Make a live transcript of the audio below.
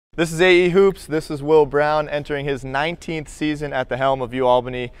This is AE Hoops. This is Will Brown entering his 19th season at the helm of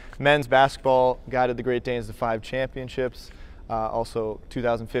UAlbany. Men's basketball guided the Great Danes to 5 championships. Also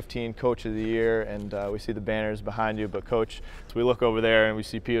 2015 Coach of the Year, and we see the banners behind you. But Coach, as we look over there and we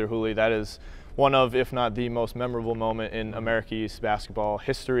see Peter Hooley, that is one of, if not the most memorable moment in America East basketball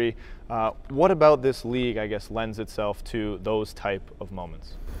history. What about this league, I guess, lends itself to those type of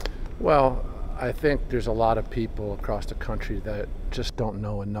moments? Well, I think there's a lot of people across the country that just don't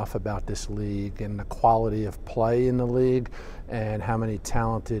know enough about this league and the quality of play in the league and how many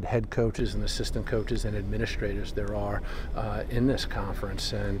talented head coaches and assistant coaches and administrators there are in this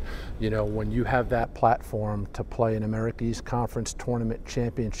conference. And, you know, when you have that platform to play an America East Conference tournament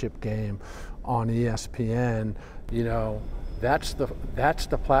championship game on ESPN, you know, that's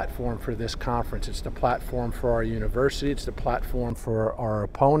the platform for this conference. It's the platform for our university. It's the platform for our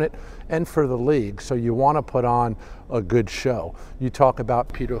opponent and for the league. So you want to put on a good show. You talk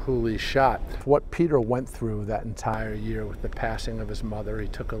about Peter Hooley's shot. What Peter went through that entire year with the passing of his mother. He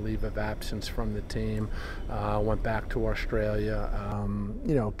took a leave of absence from the team, went back to Australia,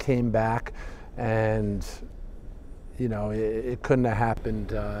 you know, came back, and you know, it couldn't have happened,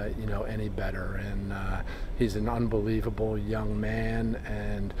 you know, any better. And he's an unbelievable young man.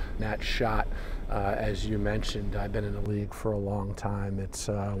 And that shot, as you mentioned, I've been in the league for a long time. It's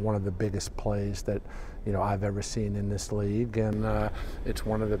one of the biggest plays that, you know, I've ever seen in this league, and it's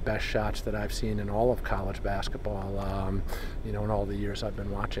one of the best shots that I've seen in all of college basketball, you know, in all the years I've been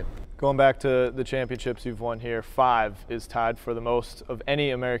watching. Going back to the championships you've won here, 5 is tied for the most of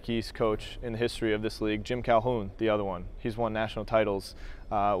any America East coach in the history of this league. Jim Calhoun, the other one. He's won national titles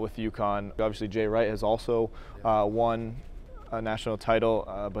with UConn. Obviously, Jay Wright has also won a national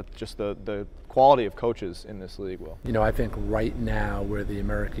title, but just the quality of coaches in this league, Will. You know, I think right now where the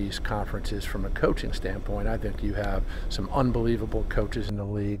America East Conference is from a coaching standpoint, I think you have some unbelievable coaches in the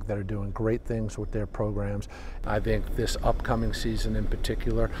league that are doing great things with their programs. I think this upcoming season in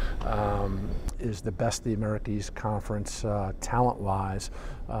particular is the best the America East Conference talent-wise,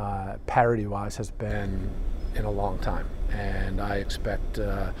 parity-wise has been in a long time. And I expect,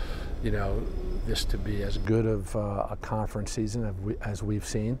 you know, this to be as good of a conference season as we've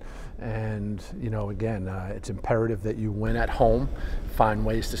seen. And, you know, again, it's imperative that you win at home, find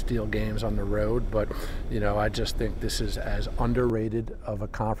ways to steal games on the road. But, you know, I just think this is as underrated of a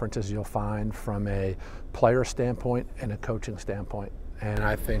conference as you'll find from a player standpoint and a coaching standpoint. And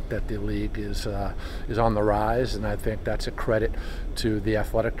I think that the league is on the rise, and I think that's a credit to the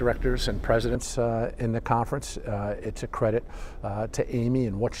athletic directors and presidents in the conference. It's a credit to Amy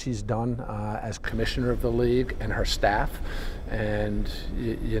and what she's done as commissioner of the league and her staff. And,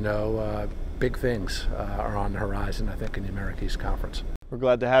 you know, big things are on the horizon, I think, in the America East Conference. We're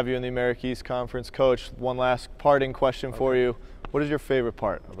glad to have you in the America East Conference. Coach, one last parting question for you. What is your favorite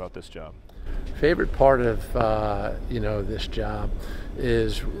part about this job? Favorite part of you know, this job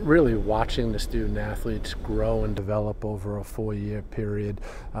is really watching the student athletes grow and develop over a 4-year period.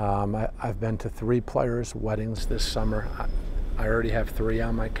 I've been to 3 players' weddings this summer. I already have 3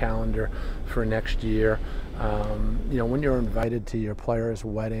 on my calendar for next year. You know, when you're invited to your players'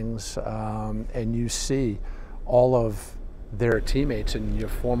 weddings and you see all of their teammates and your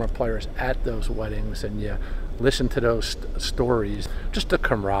former players at those weddings, and you listen to those stories, just the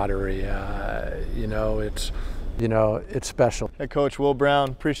camaraderie, you know, it's special. Hey, Coach Will Brown,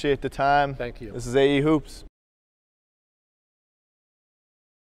 appreciate the time. Thank you. This is AE Hoops.